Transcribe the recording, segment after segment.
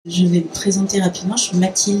Je vais me présenter rapidement, je suis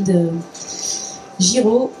Mathilde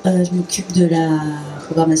Giraud, je m'occupe de la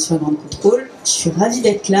programmation à Grand Contrôle. Je suis ravie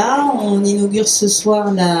d'être là. On inaugure ce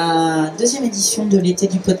soir la deuxième édition de l'été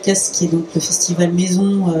du podcast, qui est donc le festival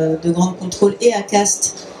maison de Grand Contrôle et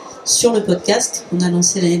ACAST sur le podcast, qu'on a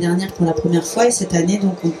lancé l'année dernière pour la première fois. Et cette année,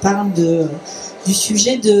 donc, on parle du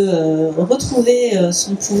sujet de retrouver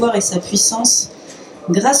son pouvoir et sa puissance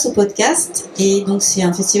grâce au podcast. Et donc c'est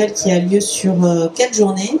un festival qui a lieu sur 4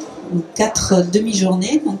 journées, ou 4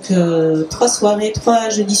 demi-journées, donc 3 soirées, 3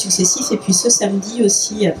 jeudis successifs, et puis ce samedi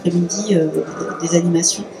aussi après-midi des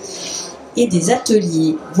animations et des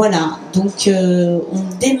ateliers. Voilà, donc on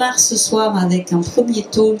démarre ce soir avec un premier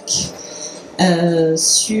talk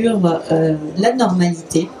sur la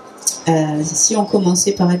normalité. Si on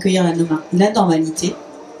commençait par accueillir la normalité,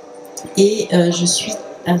 et je suis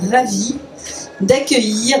ravie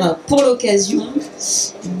d'accueillir pour l'occasion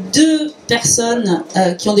 2 personnes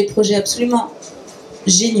qui ont des projets absolument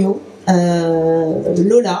géniaux.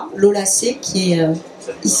 Lola C, qui est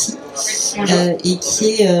ici, et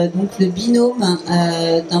qui est donc le binôme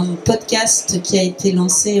d'un podcast qui a été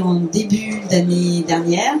lancé en début d'année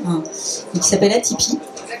dernière et qui s'appelle Atipi,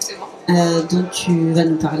 dont tu vas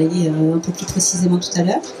nous parler un peu plus précisément tout à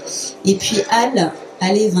l'heure. Et puis Al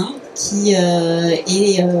Evin, qui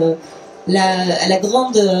est la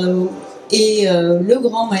grande et le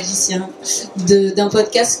grand magicien d'un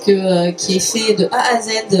podcast qui est fait de A à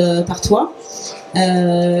Z par toi,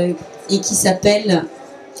 et qui s'appelle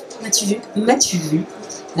M'as-tu vu,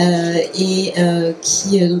 et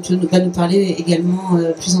dont tu vas nous parler également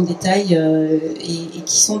plus en détail, et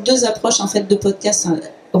qui sont 2 approches en fait de podcasts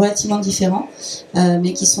relativement différents,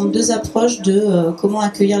 mais qui sont 2 approches de comment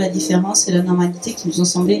accueillir la différence et la normalité, qui nous ont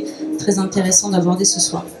semblé très intéressant d'aborder ce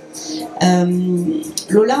soir.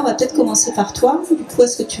 Lola, on va peut-être commencer par toi. Du coup,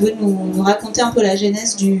 est-ce que tu veux nous raconter un peu la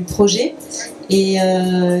genèse du projet, et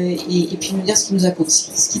puis nous dire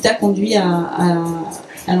ce qui t'a conduit à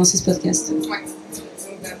lancer ce podcast? Ouais.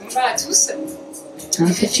 Donc, bonjour à tous. En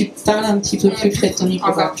fait, tu parles un petit peu plus près de ton micro.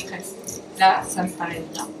 Encore plus près. Là, ça me paraît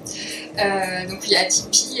bien. Donc oui,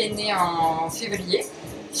 Atipi est né en février.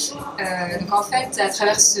 Donc en fait, à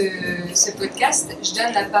travers ce podcast, je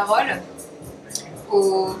donne la parole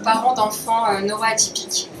aux parents d'enfants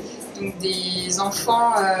neuroatypiques, donc des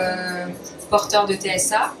enfants porteurs de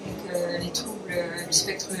TSA, donc les troubles du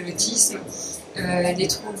spectre de l'autisme, des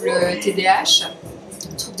troubles TDAH,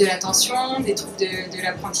 troubles de l'attention, des troubles de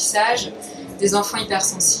l'apprentissage, des enfants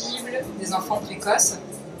hypersensibles, des enfants précoces.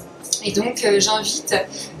 Et donc j'invite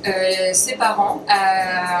ces parents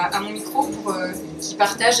à mon micro pour qu'ils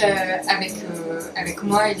partagent avec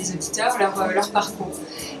moi et les auditeurs leur parcours,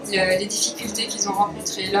 les difficultés qu'ils ont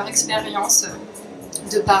rencontrées, leur expérience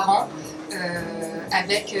de parents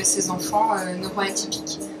avec ces enfants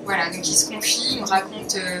neuroatypiques. Voilà, donc ils se confient, ils me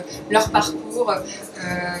racontent leur parcours,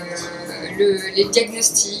 les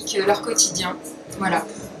diagnostics, leur quotidien. Voilà.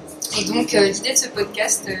 Et donc l'idée de ce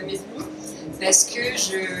podcast m'est venue parce que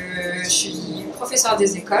je suis professeure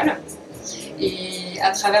des écoles, et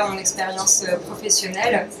à travers mon expérience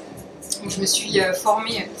professionnelle, je me suis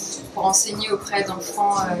formée pour enseigner auprès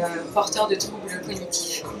d'enfants porteurs de troubles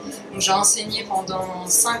cognitifs. Donc, j'ai enseigné pendant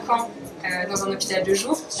 5 ans dans un hôpital de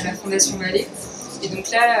jour à la Fondation Vallée, et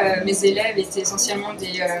donc là mes élèves étaient essentiellement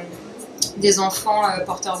des enfants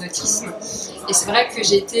porteurs d'autisme, et c'est vrai que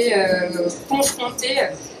j'ai été confrontée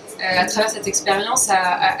à travers cette expérience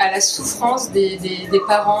à la souffrance des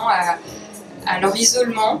parents, à leur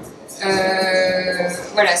isolement.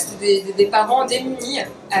 Voilà, c'était des parents démunis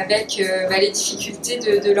avec les difficultés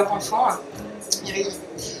de leur enfant.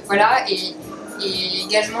 Voilà, et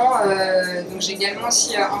également, donc j'ai également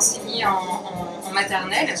aussi enseigné en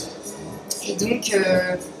maternelle, et donc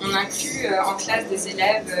on inclut en classe des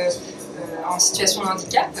élèves en situation de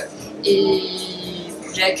handicap, et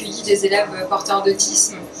j'ai accueilli des élèves porteurs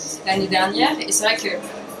d'autisme l'année dernière, et c'est vrai qu'il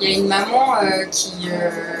y a une maman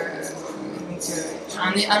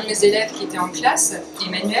un de mes élèves qui était en classe,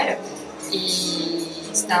 Emmanuel, et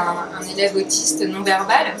c'était un élève autiste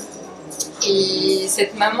non-verbal, et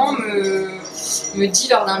cette maman me dit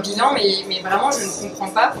lors d'un bilan, mais vraiment je ne comprends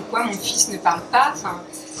pas pourquoi mon fils ne parle pas,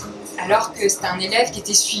 alors que c'était un élève qui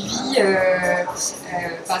était suivi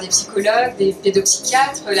par des psychologues, des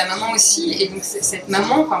pédopsychiatres, la maman aussi, et donc cette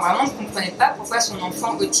maman vraiment ne comprenait pas pourquoi son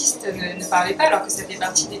enfant autiste ne parlait pas, alors que ça fait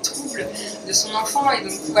partie des troubles de son enfant. Et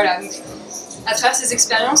donc voilà, donc, à travers ces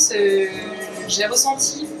expériences, j'ai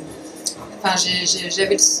ressenti,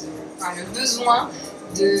 j'avais le besoin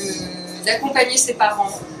d'accompagner ces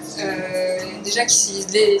parents, déjà qui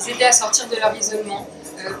les aider à sortir de leur isolement,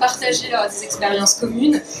 partager des expériences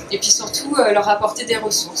communes et puis surtout leur apporter des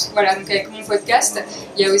ressources. Voilà, donc avec mon podcast,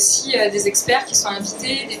 il y a aussi des experts qui sont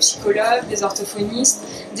invités, des psychologues, des orthophonistes,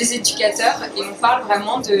 des éducateurs, et on parle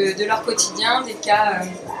vraiment de leur quotidien, des cas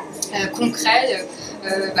concrets.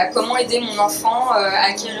 Comment aider mon enfant à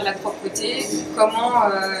acquérir la propreté, comment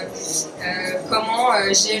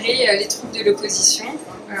gérer les troubles de l'opposition.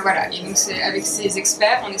 Voilà. Et donc avec ces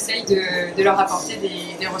experts, on essaye de leur apporter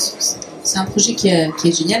des ressources. C'est un projet qui est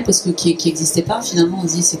génial parce que qui n'existait pas finalement. On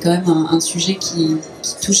se dit c'est quand même un sujet qui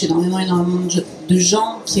touche énormément de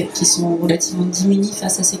gens qui sont relativement démunis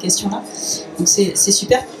face à ces questions-là. Donc c'est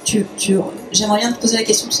super. J'aimerais bien te poser la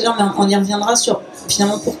question tout à l'heure, mais on y reviendra sur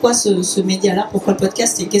finalement pourquoi ce média-là, pourquoi le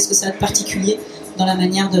podcast et qu'est-ce que ça a de particulier dans la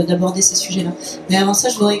manière d'aborder ces sujets-là. Mais avant ça,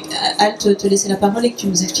 je voudrais, Al, te laisser la parole et que tu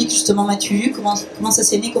nous expliques justement, m'as-tu comment ça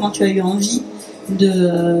s'est né, comment tu as eu envie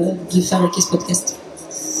de fabriquer ce podcast.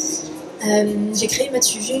 J'ai créé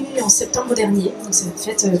M'as-tu vu en septembre dernier, donc ça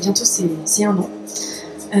fait bientôt c'est 1 an.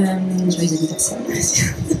 Joyeux anniversaire.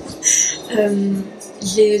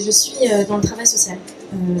 Je suis dans le travail social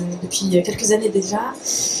depuis quelques années déjà,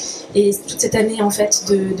 et toute cette année en fait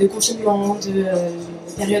de confinement, de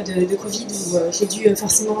période de Covid où j'ai dû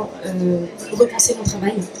forcément repenser mon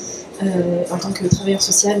travail en tant que travailleur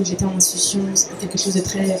social, où j'étais en institution, c'était quelque chose de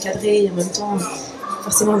très cadré, et en même temps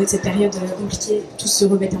forcément avec cette période compliquée, tout se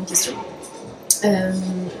remettait en question.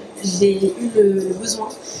 J'ai eu le besoin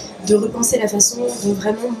de repenser la façon dont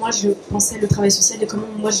vraiment moi je pensais le travail social et comment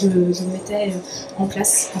moi je mettais en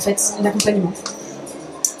place en fait l'accompagnement.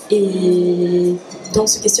 Et dans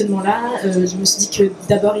ce questionnement-là, je me suis dit que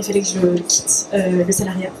d'abord il fallait que je quitte le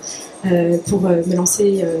salariat pour me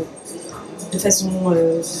lancer de façon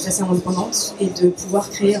indépendante et de pouvoir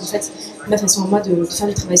créer en fait ma façon à moi de faire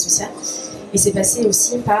du travail social. Et c'est passé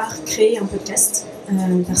aussi par créer un podcast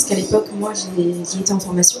parce qu'à l'époque, moi j'y étais en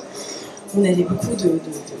formation. On avait beaucoup de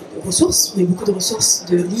ressources, mais beaucoup de ressources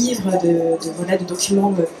de livres, de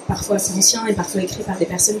documents parfois assez anciens et parfois écrits par des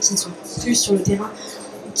personnes qui ne sont plus sur le terrain,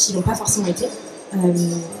 qui n'ont pas forcément été.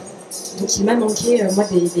 Donc il m'a manqué, moi,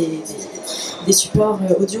 des supports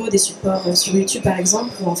audio, des supports sur YouTube par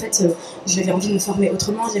exemple, où en fait j'avais envie de me former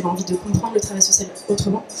autrement, j'avais envie de comprendre le travail social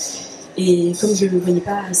autrement. Et comme je ne voyais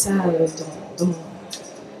pas ça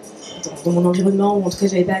dans mon environnement, ou en tout cas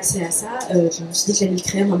j'avais pas accès à ça, je me suis dit que j'allais le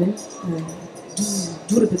créer moi-même,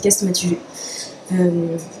 d'où le podcast M'as-tu vu.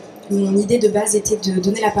 Mon idée de base était de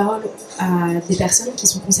donner la parole à des personnes qui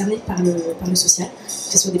sont concernées par le social,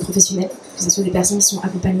 que ce soit des professionnels, que ce soit des personnes qui sont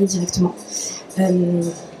accompagnées directement.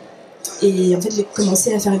 Et en fait, j'ai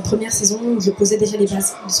commencé à faire une première saison où je posais déjà les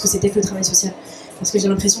bases de ce que c'était que le travail social. Parce que j'ai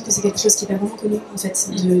l'impression que c'est quelque chose qui n'est pas vraiment connu en fait,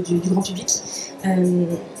 du grand public.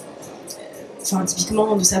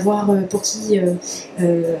 Typiquement de savoir pour qui,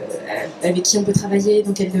 avec qui on peut travailler,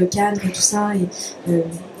 dans quel cadre et tout ça. Et,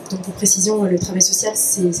 donc pour précision, le travail social,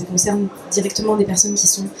 ça concerne directement des personnes qui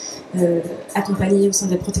sont accompagnées au sein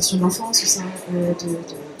de la protection de l'enfance, au sein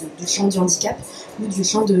du champ du handicap ou du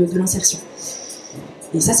champ de l'insertion.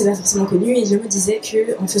 Et ça, c'est pas forcément connu, et je me disais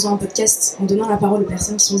qu'en faisant un podcast, en donnant la parole aux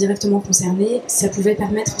personnes qui sont directement concernées, ça pouvait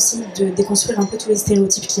permettre aussi de déconstruire un peu tous les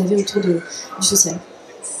stéréotypes qu'il y avait autour du social.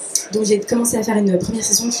 Donc j'ai commencé à faire une première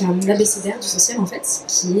saison qui est un abécédaire du social en fait,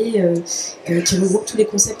 qui regroupe tous les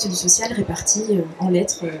concepts du social répartis en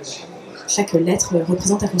lettres. Chaque lettre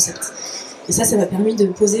représente un concept. Et ça m'a permis de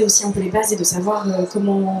poser aussi un peu les bases et de savoir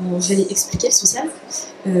comment j'allais expliquer le social.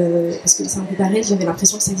 Parce que c'est un peu pareil, j'avais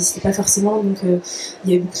l'impression que ça n'existait pas forcément, donc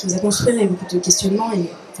il y avait beaucoup de choses à construire, il y avait beaucoup de questionnements, et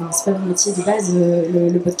c'est pas mon métier de base,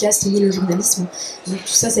 le podcast ni le journalisme. Donc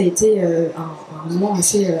tout ça a été un moment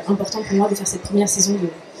assez important pour moi de faire cette première saison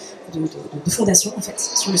de fondation en fait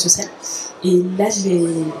sur le social. Et là j'ai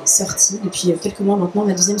sorti depuis quelques mois maintenant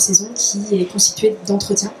ma deuxième saison qui est constituée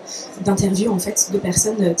d'entretiens, d'interviews en fait de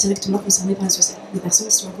personnes directement concernées par le social, des personnes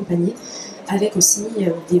qui sont accompagnées, avec aussi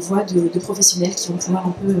des voix de professionnels qui vont pouvoir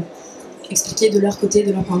un peu expliquer de leur côté,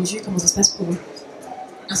 de leur point de vue, comment ça se passe pour eux.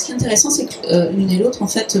 Alors, ce qui est intéressant, c'est que l'une et l'autre, en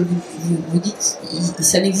fait, vous dites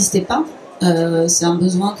ça n'existait pas. C'est un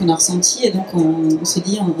besoin qu'on a ressenti, et donc on s'est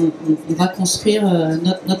dit on va construire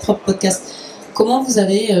notre propre podcast. Comment vous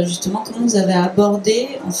avez abordé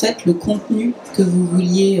en fait le contenu que vous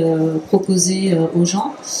vouliez proposer aux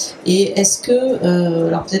gens, et est-ce que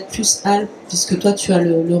alors peut-être plus Al, puisque toi tu as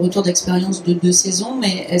le retour d'expérience de 2 saisons,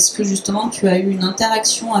 mais est-ce que justement tu as eu une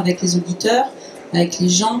interaction avec les auditeurs, avec les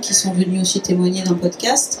gens qui sont venus aussi témoigner dans le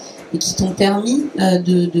podcast et qui t'ont permis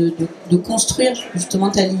de construire justement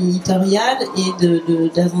ta ligne éditoriale et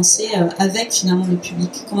d'avancer avec finalement le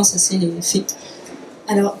public? Comment ça s'est fait?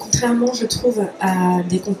 Alors, contrairement, je trouve, à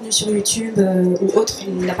des contenus sur YouTube ou autres,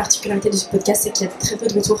 la particularité de ce podcast, c'est qu'il y a très peu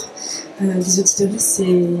de retours des auditeuristes.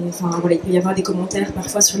 Enfin, voilà, il peut y avoir des commentaires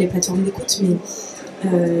parfois sur les plateformes d'écoute, mais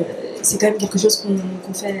c'est quand même quelque chose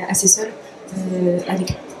qu'on fait assez seul,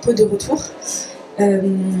 avec peu de retours.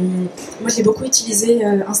 Moi, j'ai beaucoup utilisé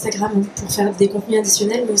Instagram pour faire des contenus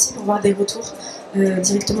additionnels, mais aussi pour avoir des retours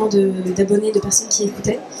directement d'abonnés, de personnes qui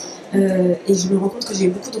écoutaient. Et je me rends compte que j'ai eu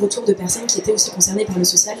beaucoup de retours de personnes qui étaient aussi concernées par le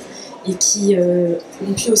social et qui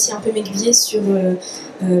ont pu aussi un peu m'aiguiller sur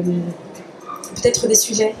peut-être des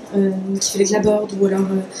sujets qu'il fallait que j'aborde, ou alors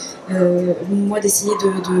moi d'essayer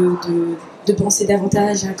de penser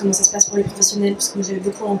davantage à comment ça se passe pour les professionnels, parce que j'avais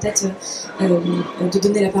beaucoup en tête de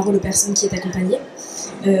donner la parole aux personnes qui étaient accompagnées.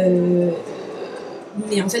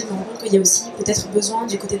 Mais en fait, je me rends compte qu'il y a aussi peut-être besoin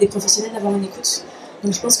du côté des professionnels d'avoir une écoute.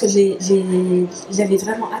 Donc je pense que j'avais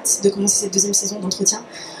vraiment hâte de commencer cette deuxième saison d'entretien,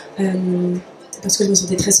 parce que je me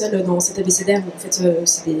sentais très seule dans cet abécédaire où en fait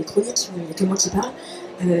c'est des chroniques, il n'y a que moi qui parle,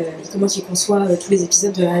 et que moi qui conçois tous les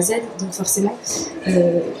épisodes de A à Z, donc forcément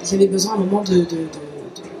j'avais besoin à un moment de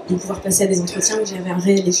pouvoir passer à des entretiens où j'avais un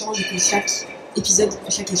réel échange et que chaque épisode,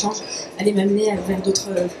 chaque échange allait m'amener vers d'autres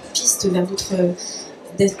pistes, vers d'autres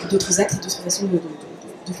actes, d'autres façons de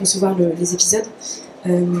concevoir les épisodes.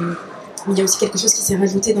 Il y a aussi quelque chose qui s'est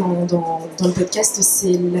rajouté dans le podcast,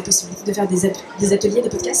 c'est la possibilité de faire des ateliers de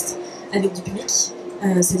podcast avec du public,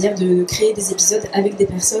 c'est-à-dire de créer des épisodes avec des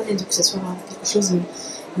personnes et que ce soit quelque chose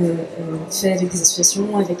fait avec des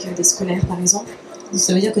associations, avec des scolaires par exemple. Donc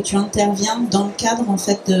ça veut dire que tu interviens dans le cadre en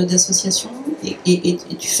fait d'associations et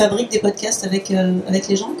tu fabriques des podcasts avec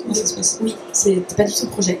les gens. Comment ça se passe? Oui, c'était pas du tout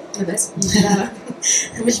le projet à la base.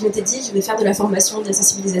 Moi, je m'étais dit, je vais faire de la formation, de la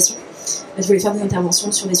sensibilisation. Je voulais faire des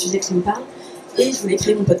interventions sur des sujets qui me parlent et je voulais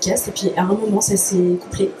créer mon podcast. Et puis à un moment, ça s'est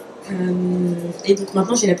couplé. Et donc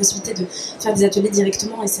maintenant, j'ai la possibilité de faire des ateliers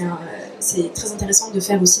directement et c'est très intéressant de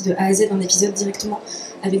faire aussi de A à Z un épisode directement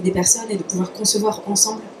avec des personnes et de pouvoir concevoir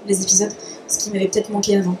ensemble les épisodes, ce qui m'avait peut-être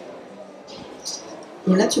manqué avant.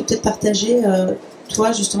 Et là, tu veux peut-être partager,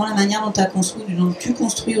 toi, justement, la manière dont tu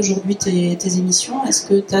construis aujourd'hui tes émissions. Est-ce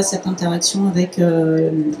que tu as cette interaction avec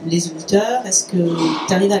les auditeurs? Est-ce que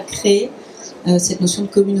tu arrives à créer cette notion de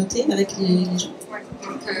communauté avec les gens? Ouais.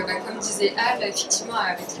 Donc, comme disait Al, effectivement,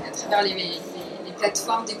 à travers les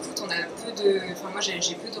plateformes d'écoute, on a moi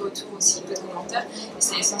j'ai peu de retours aussi, peu de commentaires, et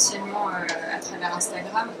c'est essentiellement à travers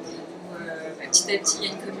Instagram où petit à petit il y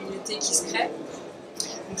a une communauté qui se crée.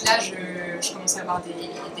 Donc là, je commence à avoir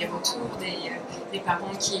des retours, des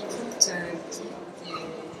parents qui écoutent,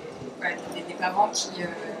 des parents qui,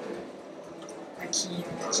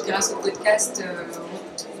 grâce au podcast,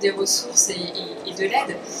 retrouvent des ressources et de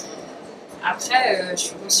l'aide. Après, je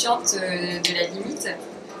suis consciente de la limite,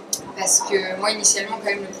 parce que moi, initialement, quand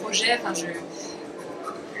même, le projet,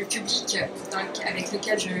 le public avec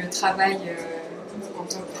lequel je travaille en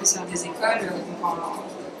tant que professeur des écoles, donc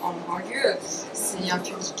en banlieue, c'est un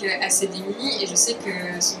public assez démuni et je sais que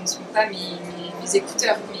ce ne sont pas mes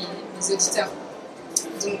écouteurs, mes auditeurs.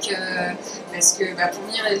 Donc, parce que pour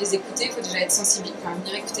venir les écouter, il faut déjà être sensibilisé,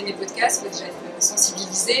 venir écouter mes podcasts, il faut déjà être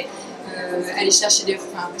sensibilisé, aller chercher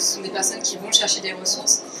ce sont des personnes qui vont chercher des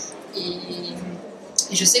ressources et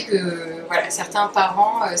je sais que certains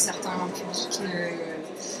parents, certains publics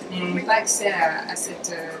n'ont pas accès à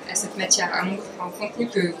cette matière, au contenu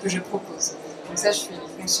que je propose. Donc ça, je suis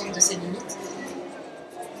consciente de ces limites.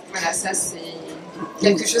 Voilà, ça c'est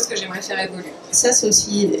quelque chose que j'aimerais faire évoluer. Ça, c'est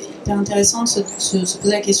aussi hyper intéressant de se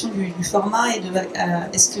poser la question du format et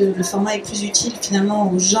est-ce que le format est plus utile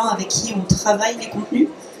finalement aux gens avec qui on travaille les contenus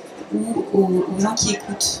ou aux gens qui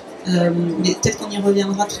écoutent. Mais peut-être qu'on y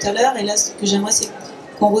reviendra tout à l'heure. Et là, ce que j'aimerais, c'est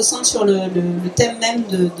qu'on ressente sur le thème même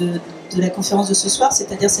de la conférence de ce soir,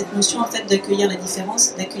 c'est-à-dire cette notion en fait d'accueillir la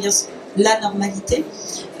différence, d'accueillir la normalité.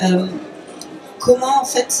 Comment en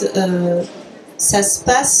fait ça se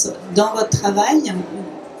passe dans votre travail?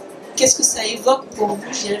 Qu'est-ce que ça évoque pour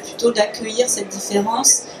vous, je dirais plutôt, d'accueillir cette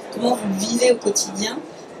différence? Comment vous le vivez au quotidien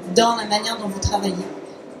dans la manière dont vous travaillez?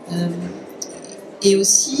 Et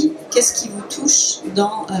aussi, qu'est-ce qui vous touche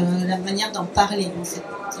dans la manière d'en parler en fait?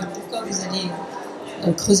 Pourquoi vous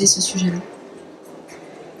allez creuser ce sujet-là?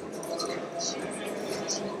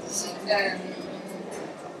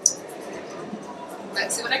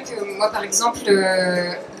 C'est vrai que moi, par exemple,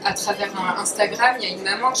 à travers Instagram, il y a une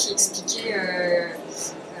maman qui expliquait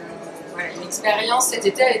une expérience. Cet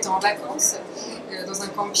été, elle était en vacances dans un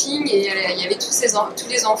camping et il y avait tous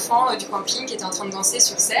les enfants du camping qui étaient en train de danser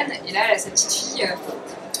sur scène. Et là, elle a sa petite fille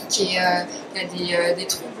qui a des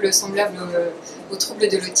troubles semblables aux troubles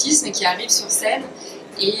de l'autisme et qui arrive sur scène.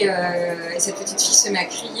 Et cette petite fille se met à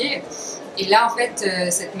crier. Et là, en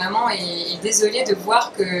fait, cette maman est désolée de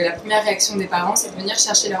voir que la première réaction des parents, c'est de venir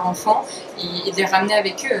chercher leur enfant et de les ramener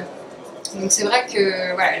avec eux. Donc c'est vrai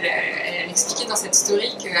que voilà, elle expliquait dans cette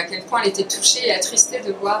story à quel point elle était touchée et attristée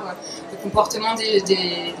de voir le comportement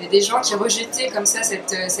des gens qui rejetaient comme ça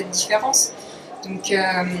cette différence. Donc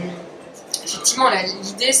effectivement,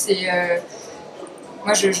 l'idée c'est...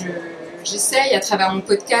 moi j'essaye à travers mon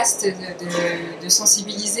podcast de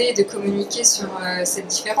sensibiliser, de communiquer sur cette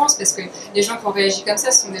différence, parce que les gens qui ont réagi comme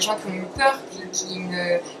ça, ce sont des gens qui ont eu peur, qui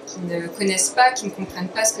ne connaissent pas, qui ne comprennent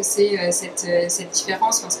pas ce que c'est cette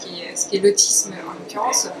différence, enfin, ce qui est l'autisme en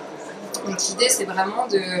l'occurrence. Donc l'idée c'est vraiment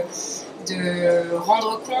de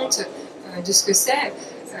rendre compte de ce que c'est.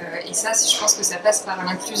 Et ça, je pense que ça passe par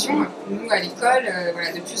l'inclusion. Nous, à l'école,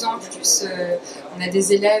 voilà, de plus en plus, on a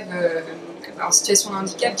des élèves en situation de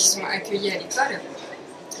handicap qui sont accueillis à l'école.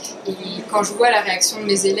 Et quand je vois la réaction de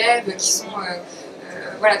mes élèves qui sont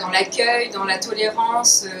voilà, dans l'accueil, dans la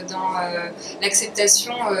tolérance, dans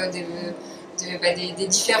l'acceptation des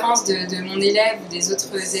différences de mon élève ou des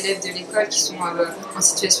autres élèves de l'école qui sont en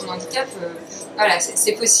situation de handicap, voilà,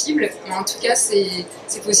 c'est possible. Mais en tout cas, c'est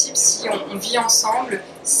possible si on vit ensemble,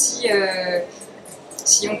 si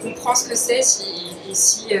on comprend ce que c'est et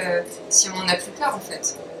si on n'en a plus peur en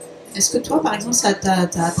fait. Est-ce que toi, par exemple, ça t'a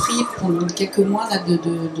appris pendant quelques mois là,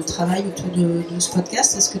 de travail autour de ce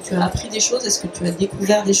podcast? Est-ce que tu as appris des choses? Est-ce que tu as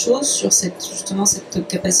découvert des choses sur justement cette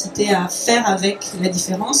capacité à faire avec la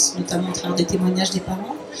différence, notamment à travers des témoignages des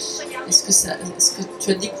parents? Est-ce que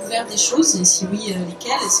tu as découvert des choses? Et si oui,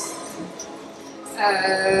 lesquelles?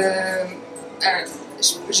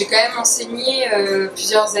 J'ai quand même enseigné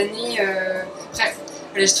plusieurs années.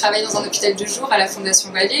 Je travaille dans un hôpital de jour à la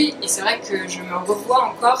Fondation Vallée et c'est vrai que je me revois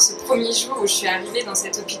encore ce premier jour où je suis arrivée dans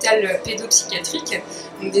cet hôpital pédopsychiatrique,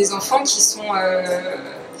 donc des enfants qui sont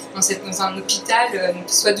dans un hôpital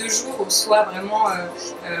soit de jour ou soit vraiment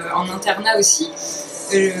en internat aussi.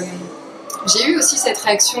 J'ai eu aussi cette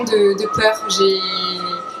réaction de peur.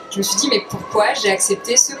 Je me suis dit mais pourquoi j'ai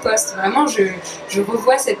accepté ce poste? Vraiment, je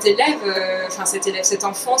revois cet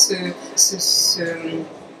enfant,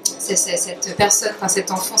 cette personne, enfin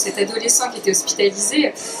cet enfant, cet adolescent qui était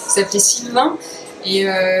hospitalisé, s'appelait Sylvain et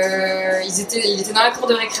il était dans la cour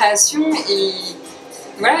de récréation et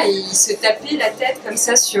voilà, et il se tapait la tête comme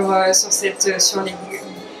ça sur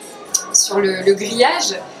le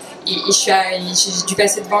grillage et j'ai dû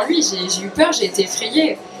passer devant lui, j'ai eu peur, j'ai été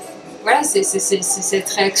effrayée. Voilà, c'est cette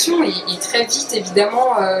réaction et très vite,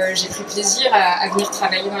 évidemment, j'ai pris plaisir à venir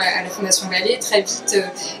travailler à la Fondation Vallée. Très vite,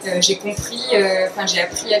 j'ai compris, j'ai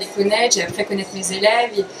appris à les connaître, j'ai appris à connaître mes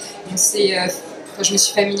élèves. Et je me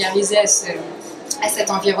suis familiarisée à cet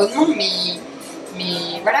environnement, mais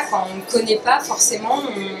voilà, quand on ne connaît pas, forcément,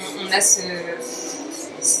 on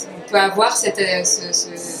peut avoir ce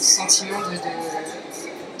sentiment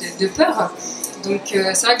de peur. Donc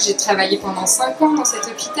c'est vrai que j'ai travaillé pendant 5 ans dans cet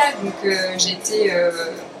hôpital, donc j'ai été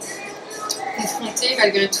confrontée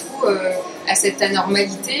malgré tout à cette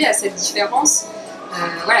anormalité, à cette différence.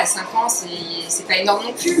 Voilà, 5 ans c'est pas énorme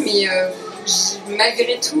non plus, mais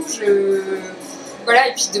malgré tout, voilà,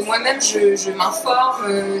 et puis de moi-même je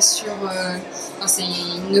m'informe sur c'est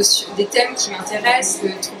des thèmes qui m'intéressent,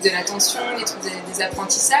 le trouble de l'attention, les troubles des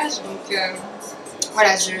apprentissages, donc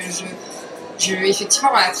voilà,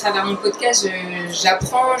 effectivement, à travers mon podcast,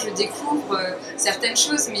 j'apprends, je découvre certaines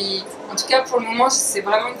choses, mais en tout cas, pour le moment, c'est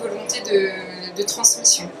vraiment une volonté de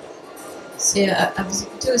transmission. À vous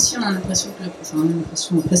écouter aussi, on a l'impression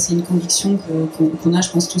après c'est une conviction qu'on a,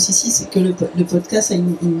 je pense tous ici, c'est que le podcast a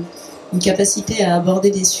une capacité à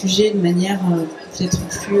aborder des sujets de manière peut-être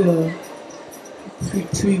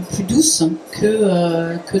plus douce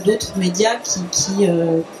que d'autres médias qui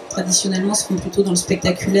traditionnellement seront plutôt dans le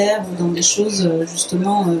spectaculaire ou dans des choses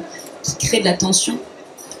justement qui créent de la tension,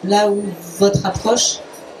 là où votre approche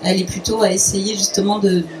elle est plutôt à essayer justement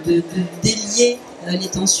de délier les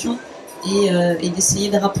tensions et d'essayer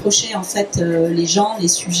de rapprocher en fait les gens, les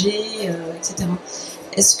sujets, etc.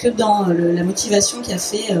 Est-ce que dans la motivation qui a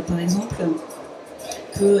fait par exemple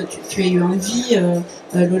que tu aies eu envie,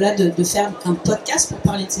 Lola, de faire un podcast pour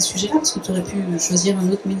parler de ces sujets-là, parce que tu aurais pu choisir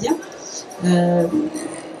un autre média,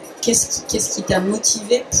 qu'est-ce qui t'a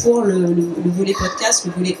motivé pour le volet podcast,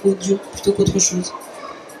 le volet audio, plutôt qu'autre chose?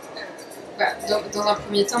 Dans un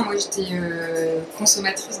premier temps, moi j'étais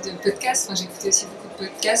consommatrice de podcasts, enfin, j'écoutais aussi beaucoup de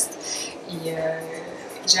podcasts et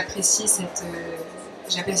j'appréciais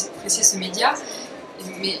ce média.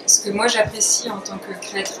 Mais ce que moi j'apprécie en tant que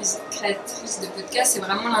créatrice de podcast, c'est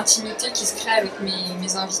vraiment l'intimité qui se crée avec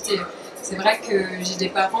mes invités. C'est vrai que j'ai des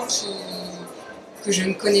parents que je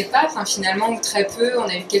ne connais pas, enfin finalement, ou très peu, on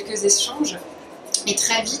a eu quelques échanges. Et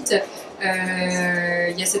très vite,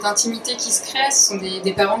 Il y a cette intimité qui se crée, ce sont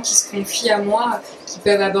des parents qui se confient à moi, qui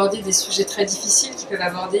peuvent aborder des sujets très difficiles, qui peuvent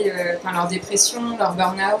aborder leur dépression, leur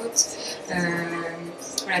burn-out,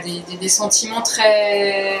 voilà, des sentiments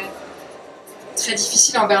très, très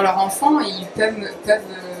difficiles envers leur enfant, et ils peuvent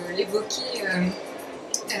l'évoquer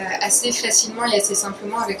assez facilement et assez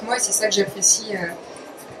simplement avec moi, et c'est ça que j'apprécie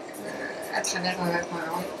à travers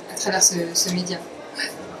ce média.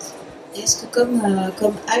 Est-ce que comme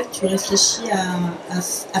Al, tu réfléchis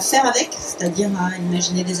à faire avec, c'est-à-dire à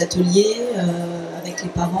imaginer des ateliers avec les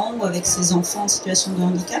parents ou avec ses enfants en situation de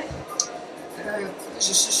handicap? Je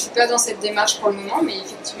ne suis pas dans cette démarche pour le moment, mais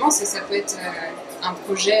effectivement, ça peut être un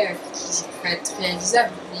projet qui peut être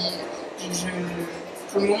réalisable. Mais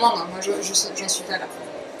pour le moment, non, moi, j'en suis pas là.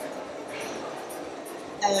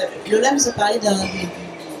 Lola nous a parlé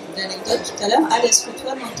d'anecdote tout à l'heure. Al, est-ce que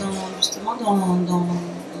toi, justement, dans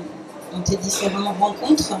tes différentes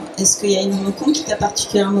rencontres, est-ce qu'il y a une rencontre qui t'a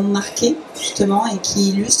particulièrement marqué, justement, et qui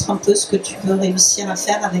illustre un peu ce que tu veux réussir à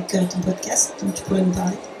faire avec ton podcast, dont tu pourrais nous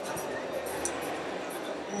parler?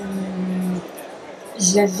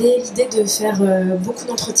 J'avais l'idée de faire beaucoup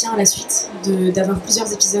d'entretiens à la suite, d'avoir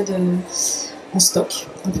plusieurs épisodes en stock,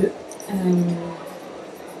 un peu.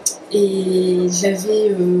 Et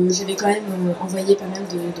j'avais quand même envoyé pas mal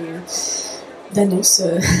d'annonces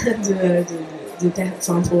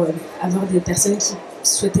pour avoir des personnes qui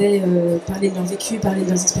souhaitaient parler de leur vécu, parler de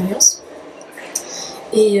leurs expériences.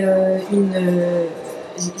 Et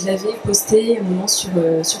j'avais posté un moment sur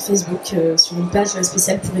Facebook, sur une page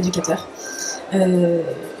spéciale pour éducateurs, une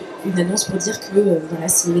annonce pour dire que voilà,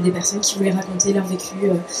 s'il y avait des personnes qui voulaient raconter leur vécu,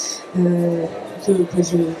 que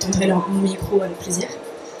je tendrais mon micro avec plaisir.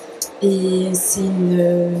 Et c'est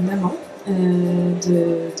une maman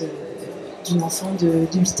d'une enfant de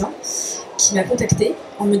 8 ans qui m'a contactée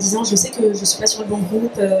en me disant: je sais que je suis pas sur le bon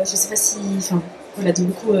groupe, je sais pas si... Enfin, voilà, de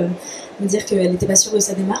beaucoup me dire qu'elle n'était pas sûre de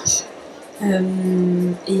sa démarche.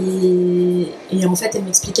 Et en fait, elle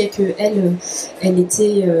m'expliquait que elle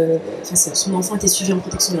était... son enfant était suivi en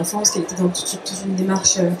protection de l'enfance, qu'elle était dans toute une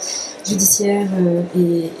démarche judiciaire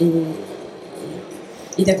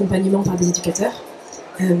et d'accompagnement par des éducateurs.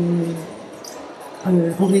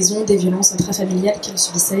 En raison des violences intrafamiliales qu'elle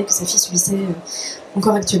subissait, que sa fille subissait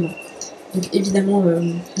encore actuellement. Donc évidemment,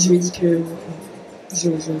 je lui ai dit que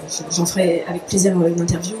j'en ferais avec plaisir une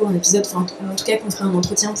interview, un épisode, enfin en tout cas qu'on ferait un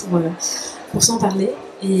entretien pour s'en parler.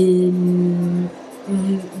 Et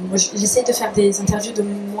moi, j'essaye de faire des interviews de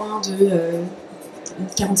moins de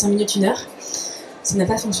 45 minutes, 1 heure. Ça n'a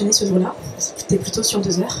pas fonctionné ce jour-là, c'était plutôt sur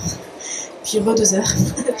 2 heures, puis 2 heures,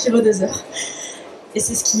 puis 2 heures. Et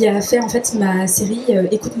c'est ce qui a fait en fait ma série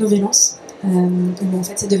Écoute nos violences, où en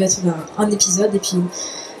fait ça devait être un épisode, et puis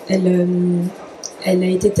elle a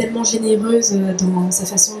été tellement généreuse dans sa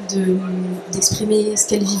façon d'exprimer ce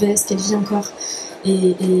qu'elle vivait, ce qu'elle vit encore,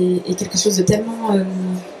 et quelque chose de tellement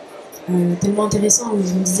intéressant, où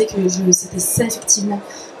je me disais que c'était ça effectivement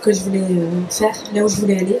que je voulais faire, là où je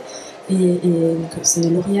voulais aller, et donc c'est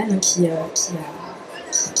Lauriane qui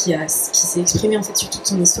s'est exprimée en fait sur toute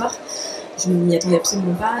son histoire. Je ne m'y attendais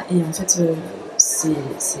absolument pas, et en fait je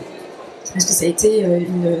pense que ça a été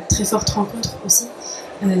une très forte rencontre aussi,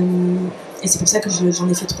 et c'est pour ça que j'en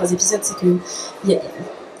ai fait 3 épisodes. C'est que il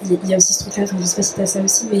y a aussi ce truc-là, je ne sais pas si tu as ça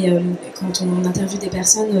aussi, mais quand on interviewe des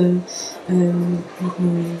personnes, on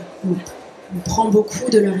prend beaucoup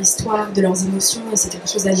de leur histoire, de leurs émotions, et c'est quelque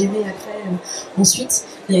chose à gérer après, ensuite,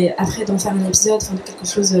 et après d'en faire un épisode, enfin de quelque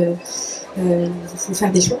chose... il faut faire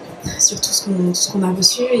des choix sur tout ce qu'on a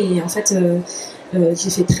reçu, et en fait j'ai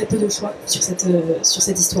fait très peu de choix sur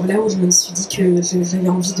cette histoire-là, où je me suis dit que j'avais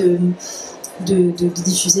envie de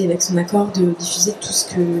diffuser avec son accord, de diffuser tout ce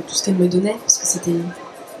qu'elle me donnait, parce que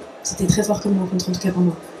c'était très fort comme rencontre, en tout cas pour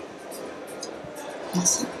moi.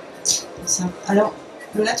 Merci. Alors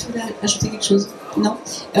Lola, tu voulais ajouter quelque chose? Non.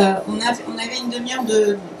 On avait une demi-heure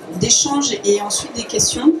d'échange et ensuite des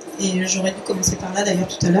questions, et j'aurais dû commencer par là d'ailleurs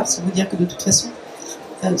tout à l'heure, c'est vous dire que de toute façon,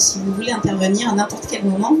 si vous voulez intervenir à n'importe quel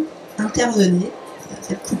moment, intervenez,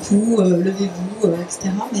 faites coucou, levez-vous, etc.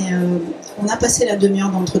 Mais on a passé la demi-heure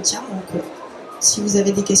d'entretien, donc si vous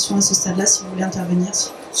avez des questions à ce stade-là, si vous voulez intervenir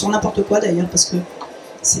sur n'importe quoi d'ailleurs, parce que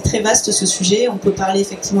c'est très vaste ce sujet. On peut parler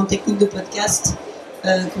effectivement technique de podcast,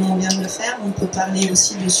 comme on vient de le faire. On peut parler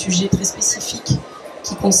aussi de sujets très spécifiques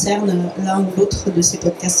qui concernent l'un ou l'autre de ces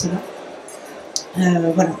podcasts-là.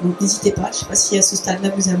 Voilà, donc n'hésitez pas. Je ne sais pas si à ce stade-là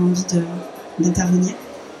vous avez envie d'intervenir.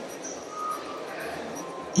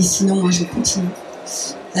 Et sinon, moi je continue.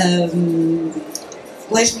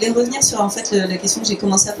 Ouais, je voulais revenir sur en fait la question que j'ai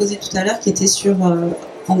commencé à poser tout à l'heure, qui était sur,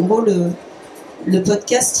 en gros, le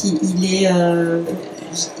podcast, il est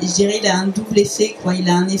je dirais il a un double effet, quoi. Il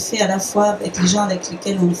a un effet à la fois avec les gens avec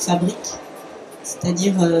lesquels on fabrique,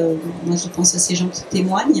 c'est-à-dire, moi je pense à ces gens qui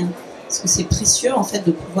témoignent, parce que c'est précieux en fait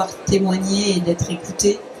de pouvoir témoigner et d'être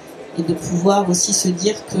écouté, et de pouvoir aussi se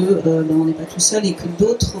dire que on n'est pas tout seul et que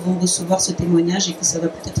d'autres vont recevoir ce témoignage et que ça va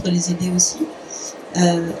peut-être les aider aussi.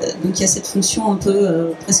 Donc il y a cette fonction un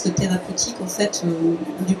peu presque thérapeutique en fait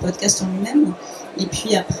du podcast en lui-même. Et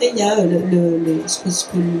puis après il y a ce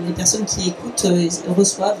que les personnes qui écoutent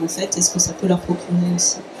reçoivent en fait, et ce que ça peut leur procurer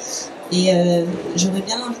aussi. Et j'aurais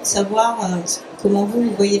bien envie de savoir comment vous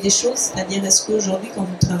voyez les choses, c'est-à-dire est-ce qu'aujourd'hui quand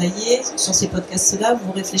vous travaillez sur ces podcasts-là,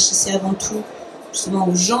 vous réfléchissez avant tout justement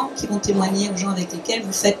aux gens qui vont témoigner, aux gens avec lesquels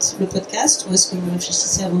vous faites le podcast, ou est-ce que vous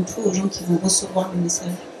réfléchissez avant tout aux gens qui vont recevoir le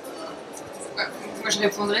message? Moi, je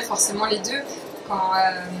répondrais forcément les deux. Quand,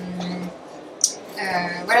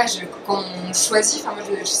 quand on choisit, moi,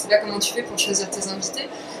 je ne sais pas comment tu fais pour choisir tes invités.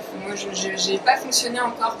 Moi, je n'ai pas fonctionné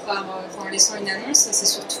encore en laissant une annonce. C'est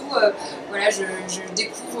surtout, je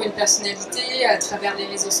découvre une personnalité à travers les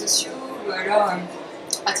réseaux sociaux, ou alors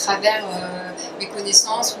à travers mes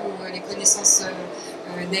connaissances ou les connaissances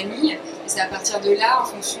d'amis. Et c'est à partir de là, en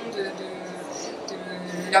fonction de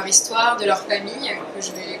leur histoire, de leur famille, que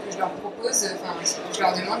je leur propose, je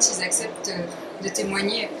leur demande s'ils acceptent de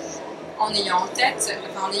témoigner en ayant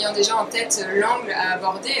déjà en tête l'angle à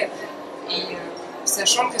aborder, et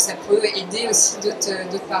sachant que ça peut aider aussi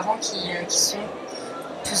d'autres parents qui sont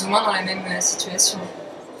plus ou moins dans la même situation.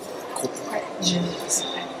 Ouais,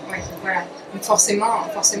 voilà. Donc forcément,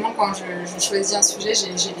 quand je choisis un sujet, j'ai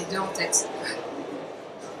les deux en tête.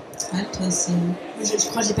 Ouais, toi, je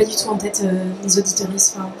crois que j'ai pas du tout en tête les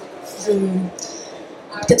auditeuristes.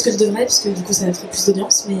 Peut-être que je devrais, parce que du coup ça ferait plus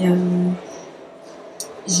d'audience, mais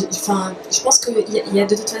je pense qu'il y a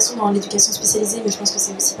de toute façon dans l'éducation spécialisée, mais je pense que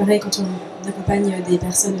c'est aussi pareil quand on accompagne des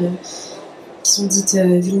personnes qui sont dites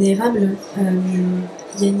vulnérables.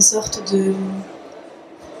 Il y a une sorte de...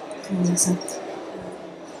 Comment dire ça ?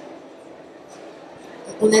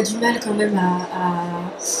 On a du mal quand même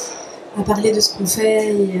à parler de ce qu'on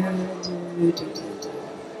fait et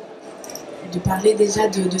de parler déjà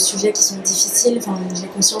de sujets qui sont difficiles. J'ai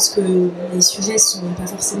conscience que les sujets sont pas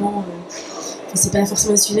forcément... c'est pas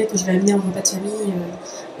forcément des sujets que je vais amener en repas de famille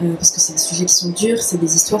parce que c'est des sujets qui sont durs, c'est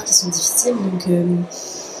des histoires qui sont difficiles. Donc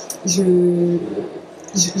je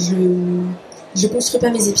construis pas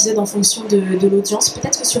mes épisodes en fonction de l'audience.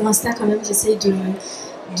 Peut-être que sur Insta quand même j'essaye de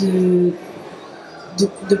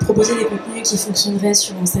proposer des contenus qui fonctionneraient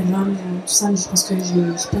sur Instagram, tout ça, mais je pense que je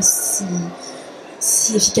ne suis pas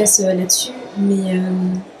si efficace là-dessus.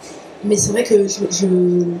 Mais c'est vrai que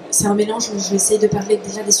c'est un mélange où j'essaye de parler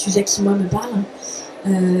déjà des sujets qui, moi, me parlent,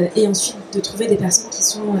 et ensuite de trouver des personnes qui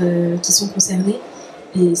sont concernées.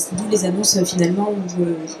 Et d'où les annonces, finalement, où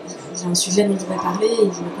j'ai un sujet dont je voudrais parler et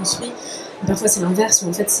je le construis. Et parfois, c'est l'inverse, où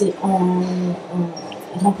en fait, c'est en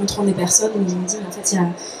rencontrant des personnes où je me dis, en fait,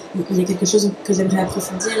 il y a quelque chose que j'aimerais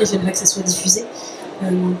approfondir et j'aimerais que ça soit diffusé.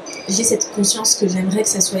 J'ai cette conscience que j'aimerais que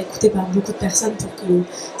ça soit écouté par beaucoup de personnes pour que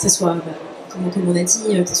ça soit... comme on a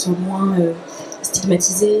dit, que ce soit moins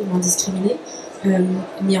stigmatisé, moins discriminé.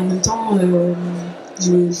 Mais en même temps,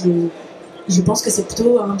 je pense que c'est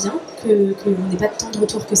plutôt un bien qu'on n'ait pas tant de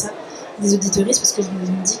retours que ça des auditeuristes, parce que je me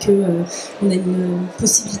dis qu'on a une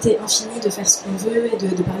possibilité infinie de faire ce qu'on veut et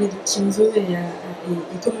de parler de qui on veut et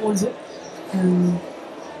comment on le veut.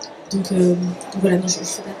 Donc voilà, je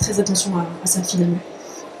fais très attention à ça finalement.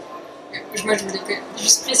 Moi, je voulais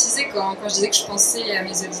juste préciser quand je disais que je pensais à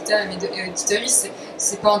mes auditeurs et mes auditeuristes,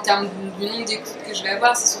 c'est pas en termes du nombre d'écoutes que je vais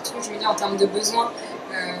avoir, c'est surtout, je me dis, en termes de besoins.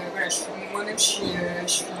 Moi-même, je suis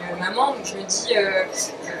maman, donc je me dis,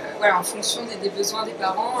 en fonction des besoins des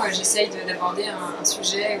parents, j'essaye d'aborder un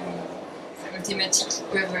sujet ou une thématique qui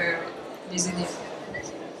peuvent les aider.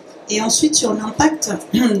 Et ensuite sur l'impact,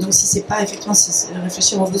 donc si c'est pas effectivement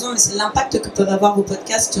réfléchir aux besoins, mais c'est l'impact que peuvent avoir vos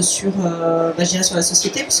podcasts sur, je dirais sur la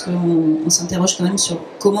société, puisqu'on s'interroge quand même sur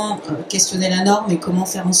comment questionner la norme et comment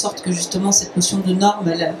faire en sorte que justement cette notion de norme,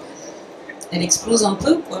 elle explose un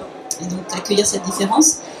peu, quoi. Et donc accueillir cette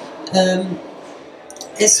différence.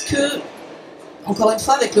 Est-ce que, encore une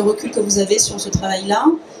fois, avec le recul que vous avez sur ce travail-là,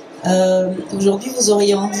 aujourd'hui vous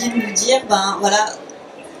auriez envie de nous dire,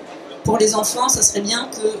 pour les enfants, ça serait bien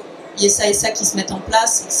qu'il y ait ça et ça qui se mettent en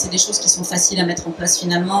place. C'est des choses qui sont faciles à mettre en place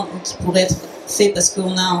finalement, ou qui pourraient être faites parce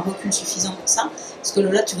qu'on a un recul suffisant pour ça. Parce que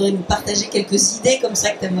Lola, tu voudrais nous partager quelques idées comme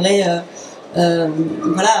ça que tu aimerais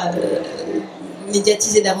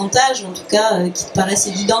médiatiser davantage, ou en tout cas qui te paraissent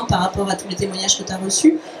évidentes par rapport à tous les témoignages que tu as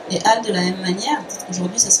reçus. Et Anne, de la même manière,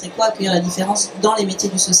 aujourd'hui, ça serait quoi accueillir la différence dans les métiers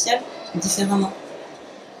du social différemment?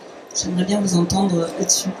 J'aimerais bien vous entendre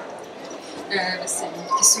là-dessus. C'est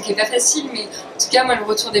une question qui n'est pas facile, mais en tout cas, moi, le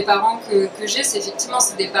retour des parents que j'ai, c'est effectivement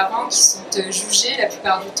c'est des parents qui sont jugés la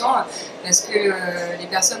plupart du temps parce que les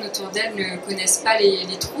personnes autour d'elles ne connaissent pas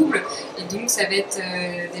les troubles, et donc ça va être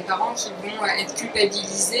des parents qui vont être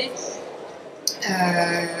culpabilisés.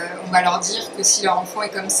 On va leur dire que si leur enfant est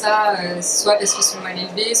comme ça, soit parce qu'ils sont mal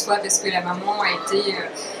élevés, soit parce que la maman a été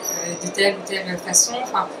de telle ou telle façon.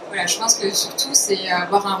 Enfin, voilà, je pense que surtout c'est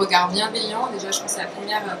avoir un regard bienveillant. Déjà, je pense que c'est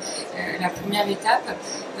la première étape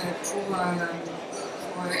pour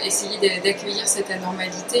essayer d'accueillir cette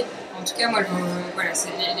anormalité. En tout cas, moi, voilà, c'est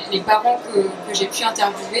les parents que j'ai pu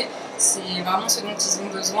interviewer, c'est vraiment ce dont ils ont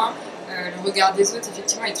besoin. Le regard des autres,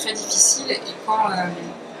 effectivement, est très difficile, et quand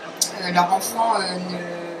leur enfant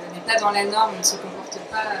n'est pas dans la norme, ne se comporte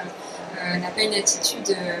pas, n'a pas une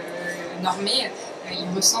attitude normée,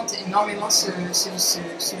 ils ressentent énormément ce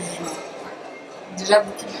jugement. Ouais. Déjà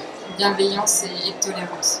beaucoup de bienveillance et de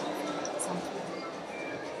tolérance.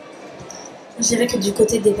 Je dirais que du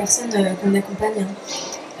côté des personnes qu'on accompagne,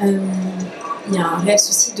 il y a un réel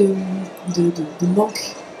souci de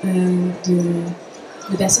manque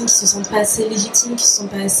de personnes qui ne se sentent pas assez légitimes, qui ne se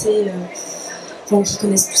sentent pas assez... qui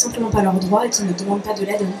connaissent tout simplement pas leurs droits et qui ne demandent pas de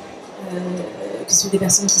l'aide. Que ce soit des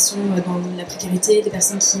personnes qui sont dans la précarité, des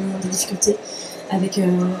personnes qui ont des difficultés avec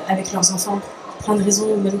leurs enfants, pour plein de raisons,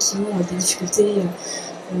 ou même qui ont des difficultés,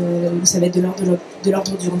 ça va être de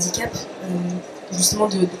l'ordre du handicap. Justement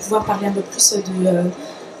de pouvoir parler un peu plus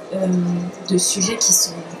de sujets qui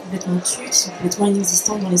sont complètement tués, qui sont complètement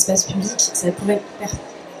inexistants dans l'espace public. Ça pourrait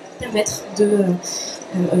permettre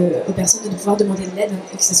aux personnes de pouvoir demander de l'aide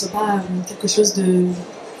et que ce ne soit pas quelque chose de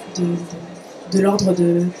l'ordre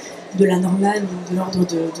de la normale ou de l'ordre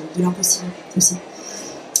de l'impossible aussi.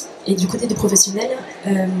 Et du côté des professionnels,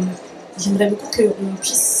 j'aimerais beaucoup qu'on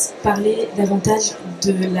puisse parler davantage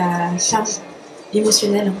de la charge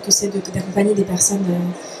émotionnelle que c'est d'accompagner des personnes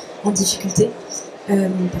en difficulté,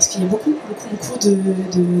 parce qu'il y a beaucoup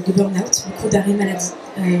de burn-out, beaucoup d'arrêts maladie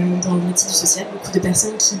dans le métier du social, beaucoup de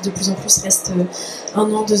personnes qui de plus en plus restent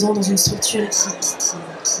 1 an, 2 ans dans une structure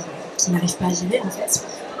qui n'arrivent pas à gérer en fait,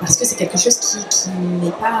 parce que c'est quelque chose qui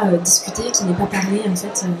n'est pas discuté, qui n'est pas parlé en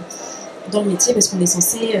fait dans le métier, parce qu'on est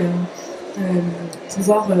censé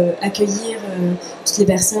pouvoir accueillir toutes les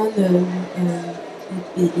personnes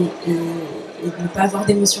et de ne pas avoir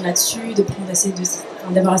d'émotion là-dessus, de prendre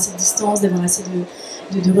d'avoir assez de distance, d'avoir assez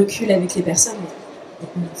de recul avec les personnes.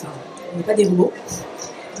 On n'est pas des robots.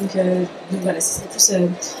 Donc voilà, c'est plus un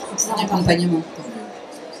accompagnement.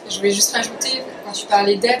 Je voulais juste rajouter, quand tu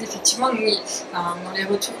parlais d'aide, effectivement, dans les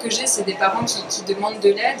retours que j'ai, c'est des parents qui demandent de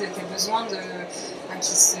l'aide, qui ont besoin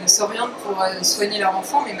qui s'orientent pour soigner leur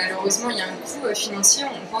enfant, mais malheureusement, il y a un coût financier.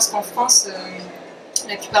 On pense qu'en France,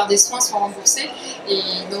 la plupart des soins sont remboursés, et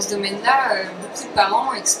dans ce domaine-là, beaucoup de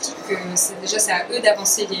parents expliquent que c'est à eux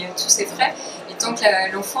d'avancer tous ces frais, et tant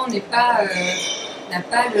que l'enfant n'a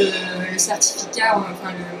pas le certificat,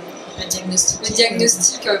 le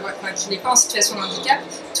diagnostic qu'il n'est pas en situation de handicap,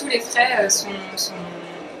 tous les frais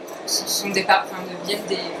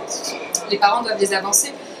les parents doivent les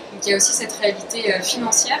avancer. Donc il y a aussi cette réalité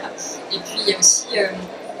financière, et puis il y a aussi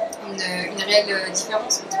une réelle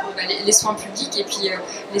différence entre les soins publics et puis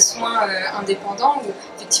les soins indépendants, où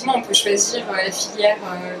effectivement on peut choisir la filière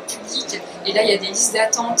publique, et là il y a des listes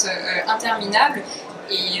d'attente interminables,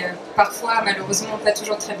 et parfois malheureusement pas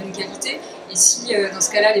toujours de très bonne qualité. Et si dans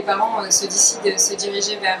ce cas-là les parents se décident de se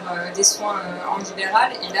diriger vers des soins en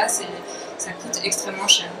libéral, et là ça coûte extrêmement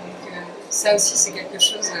cher. Donc ça aussi c'est quelque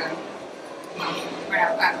chose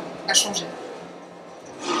à changer.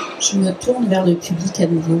 Je me tourne vers le public à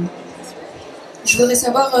nouveau. Je voudrais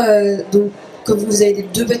savoir, donc, comme vous avez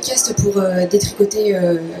 2 podcasts pour détricoter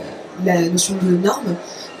la notion de normes,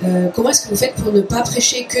 comment est-ce que vous faites pour ne pas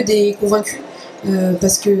prêcher que des convaincus,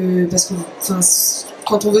 parce que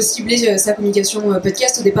quand on veut cibler sa communication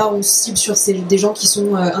podcast, au départ on cible sur des gens qui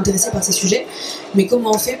sont intéressés par ces sujets, mais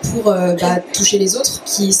comment on fait pour toucher les autres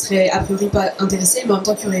qui seraient a priori pas intéressés, mais en même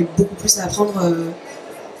temps qui auraient beaucoup plus à apprendre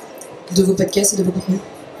de vos podcasts et de vos contenus?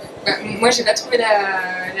 Moi, j'ai pas trouvé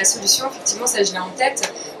la solution. Effectivement, ça, je l'ai en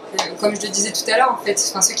tête. Comme je le disais tout à l'heure, en fait,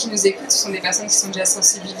 ceux qui nous écoutent, ce sont des personnes qui sont déjà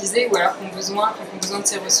sensibilisées, ou alors qui ont besoin de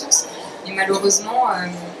ces ressources. Et malheureusement,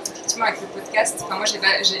 effectivement, avec le podcast, moi, j'ai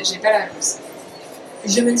pas la réponse.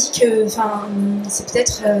 Je me dis que, c'est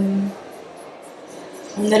peut-être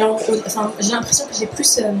en allant, j'ai l'impression que j'ai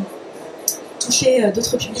plus touché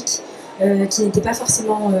d'autres publics qui n'étaient pas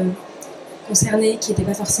forcément concernés, qui n'étaient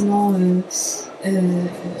pas forcément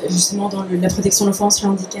justement dans la protection de l'enfance, le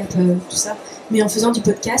handicap, tout ça. Mais en faisant du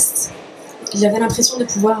podcast, j'avais l'impression de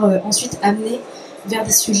pouvoir ensuite amener vers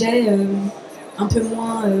des sujets un peu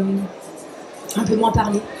moins un peu moins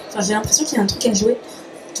parlé. Enfin, j'ai l'impression qu'il y a un truc à jouer,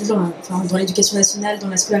 toujours dans l'éducation nationale, dans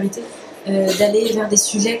la scolarité, d'aller vers des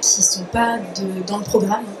sujets qui ne sont pas dans le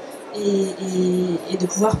programme et de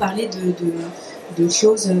pouvoir parler de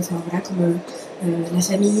choses comme la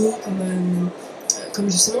famille, comme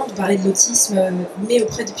justement de parler de l'autisme, mais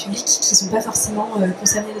auprès du public qui ne sont pas forcément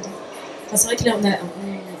concernés dedans. Enfin, c'est vrai que là,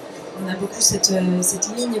 on a beaucoup cette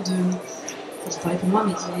ligne de... je parlais pour moi,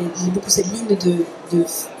 mais j'ai beaucoup cette ligne de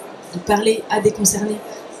parler à des concernés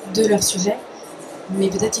de leur sujet. Mais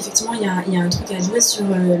peut-être qu'effectivement, il y a un truc à jouer sur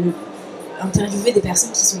interviewer des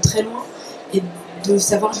personnes qui sont très loin et de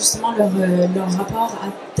savoir justement leur rapport à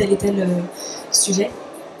tel et tel sujet.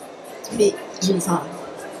 Mais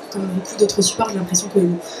comme beaucoup d'autres supports, j'ai l'impression que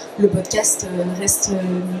le podcast reste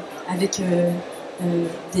avec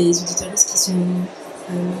des auditeuristes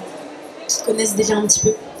qui connaissent déjà un petit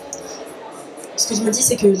peu. Ce que je me dis,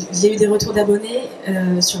 c'est que j'ai eu des retours d'abonnés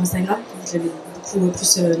sur Instagram, j'avais beaucoup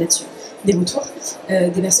plus là-dessus, des retours,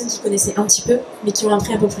 des personnes qui connaissaient un petit peu, mais qui ont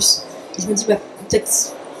appris un peu plus. Et je me dis,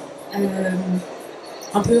 peut-être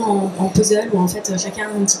un peu en puzzle, où en fait chacun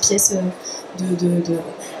a une petite pièce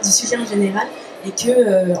du sujet en général, et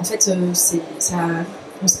que en fait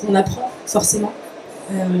on apprend forcément,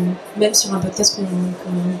 même sur un podcast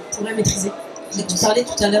qu'on pourrait maîtriser. Tu parlais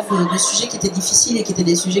tout à l'heure de sujets qui étaient difficiles et qui étaient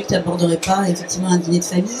des sujets que tu n'aborderais pas effectivement à un dîner de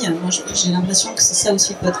famille. Moi, j'ai l'impression que c'est ça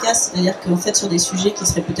aussi le podcast, c'est-à-dire qu'en fait, sur des sujets qui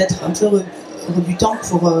seraient peut-être un peu rebutants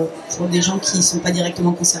pour des gens qui ne sont pas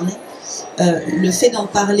directement concernés, le fait d'en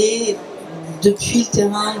parler depuis le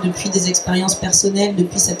terrain, depuis des expériences personnelles,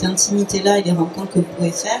 depuis cette intimité-là et les rencontres que vous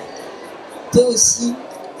pouvez faire, peut aussi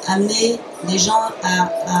amener les gens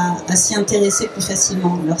à s'y intéresser plus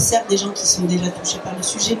facilement. Alors certes, des gens qui sont déjà touchés par le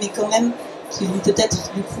sujet, mais quand même qui vont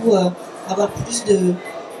peut-être du coup avoir plus de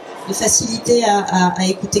facilité à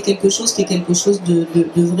écouter quelque chose qui est quelque chose de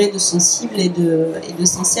vrai, de sensible et de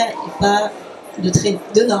sincère, et pas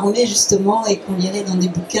de normé justement, et qu'on lirait dans des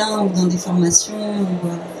bouquins ou dans des formations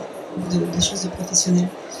ou des choses de professionnels.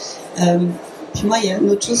 Puis moi, il y a une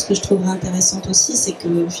autre chose que je trouverais intéressante aussi, c'est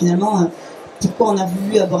que finalement, pourquoi on a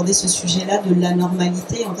voulu aborder ce sujet-là de la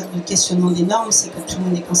normalité, en termes de questionnement des normes, c'est que tout le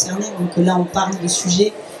monde est concerné. Donc là, on parle de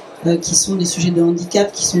sujets qui sont des sujets de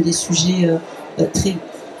handicap, qui sont des sujets très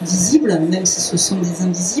visibles, même si ce sont des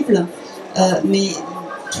invisibles. Mais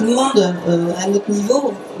tout le monde, à notre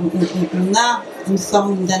niveau, on a une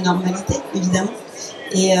forme d'anormalité, évidemment.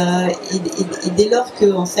 Et dès lors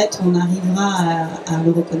que, en fait, on arrivera à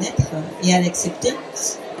le reconnaître et à l'accepter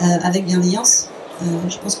avec bienveillance,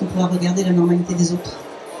 je pense qu'on pourra regarder la normalité des autres.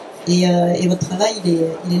 Et votre travail,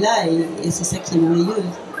 il est là, et c'est ça qui est merveilleux.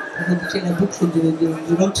 Pour reboucler la boucle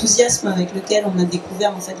de l'enthousiasme avec lequel on a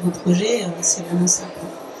découvert en fait vos projets, c'est vraiment ça.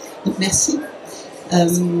 Donc merci.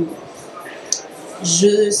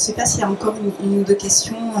 Je ne sais pas s'il y a encore une ou deux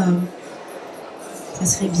questions. Ça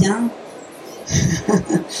serait bien.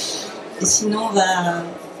 Et sinon,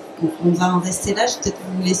 on va en rester là. Je vais peut-être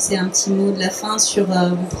vous laisser un petit mot de la fin sur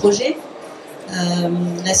vos projets,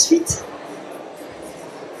 la suite.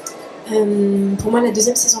 Pour moi, la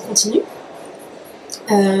deuxième saison continue.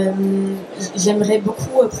 J'aimerais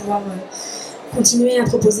beaucoup pouvoir continuer à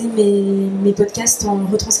proposer mes podcasts en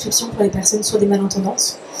retranscription pour les personnes sourdes et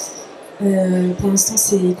malentendantes. Pour l'instant,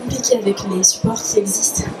 c'est compliqué avec les supports qui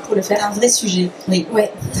existent pour le faire. Un vrai sujet, oui.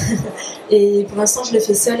 Ouais. Et pour l'instant, je le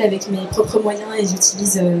fais seule avec mes propres moyens, et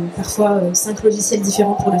j'utilise parfois 5 logiciels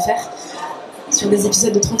différents pour le faire, sur des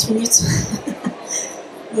épisodes de 30 minutes.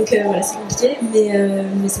 Donc voilà, c'est compliqué,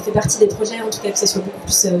 mais ça fait partie des projets, en tout cas, que ce soit beaucoup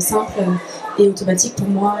plus simple et automatique pour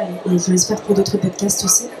moi, et je l'espère pour d'autres podcasts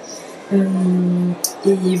aussi.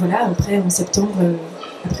 Et voilà, après, en septembre,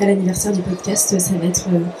 après l'anniversaire du podcast, ça va être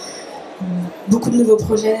beaucoup de nouveaux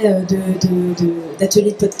projets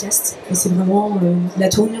d'ateliers de podcast. Et c'est vraiment la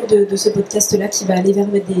tournure de ce podcast-là qui va aller vers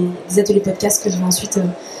des ateliers podcast que je vais ensuite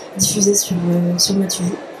diffuser sur Mathieu.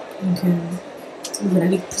 Donc voilà,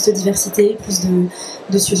 avec plus de diversité, plus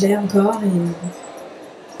de sujets encore,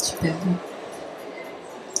 et super.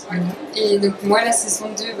 Voilà. Et donc moi, la saison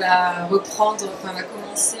 2 va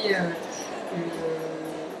commencer le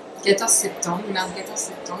 14 septembre, le mardi 14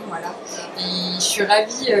 septembre, voilà. Et je suis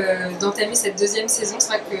ravie d'entamer cette deuxième saison. C'est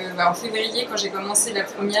vrai que en février, quand j'ai commencé la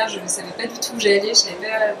première, je ne savais pas du tout où j'allais, je ne savais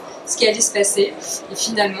pas ce qui allait se passer. Et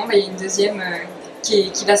finalement, il y a une deuxième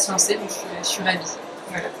qui va se lancer, donc je suis ravie.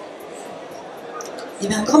 Voilà. Eh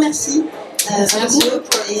bien, un grand merci à vous,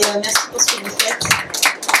 et merci pour ce que vous faites.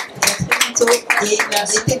 À très bientôt, et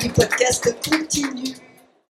l'été du podcast continue.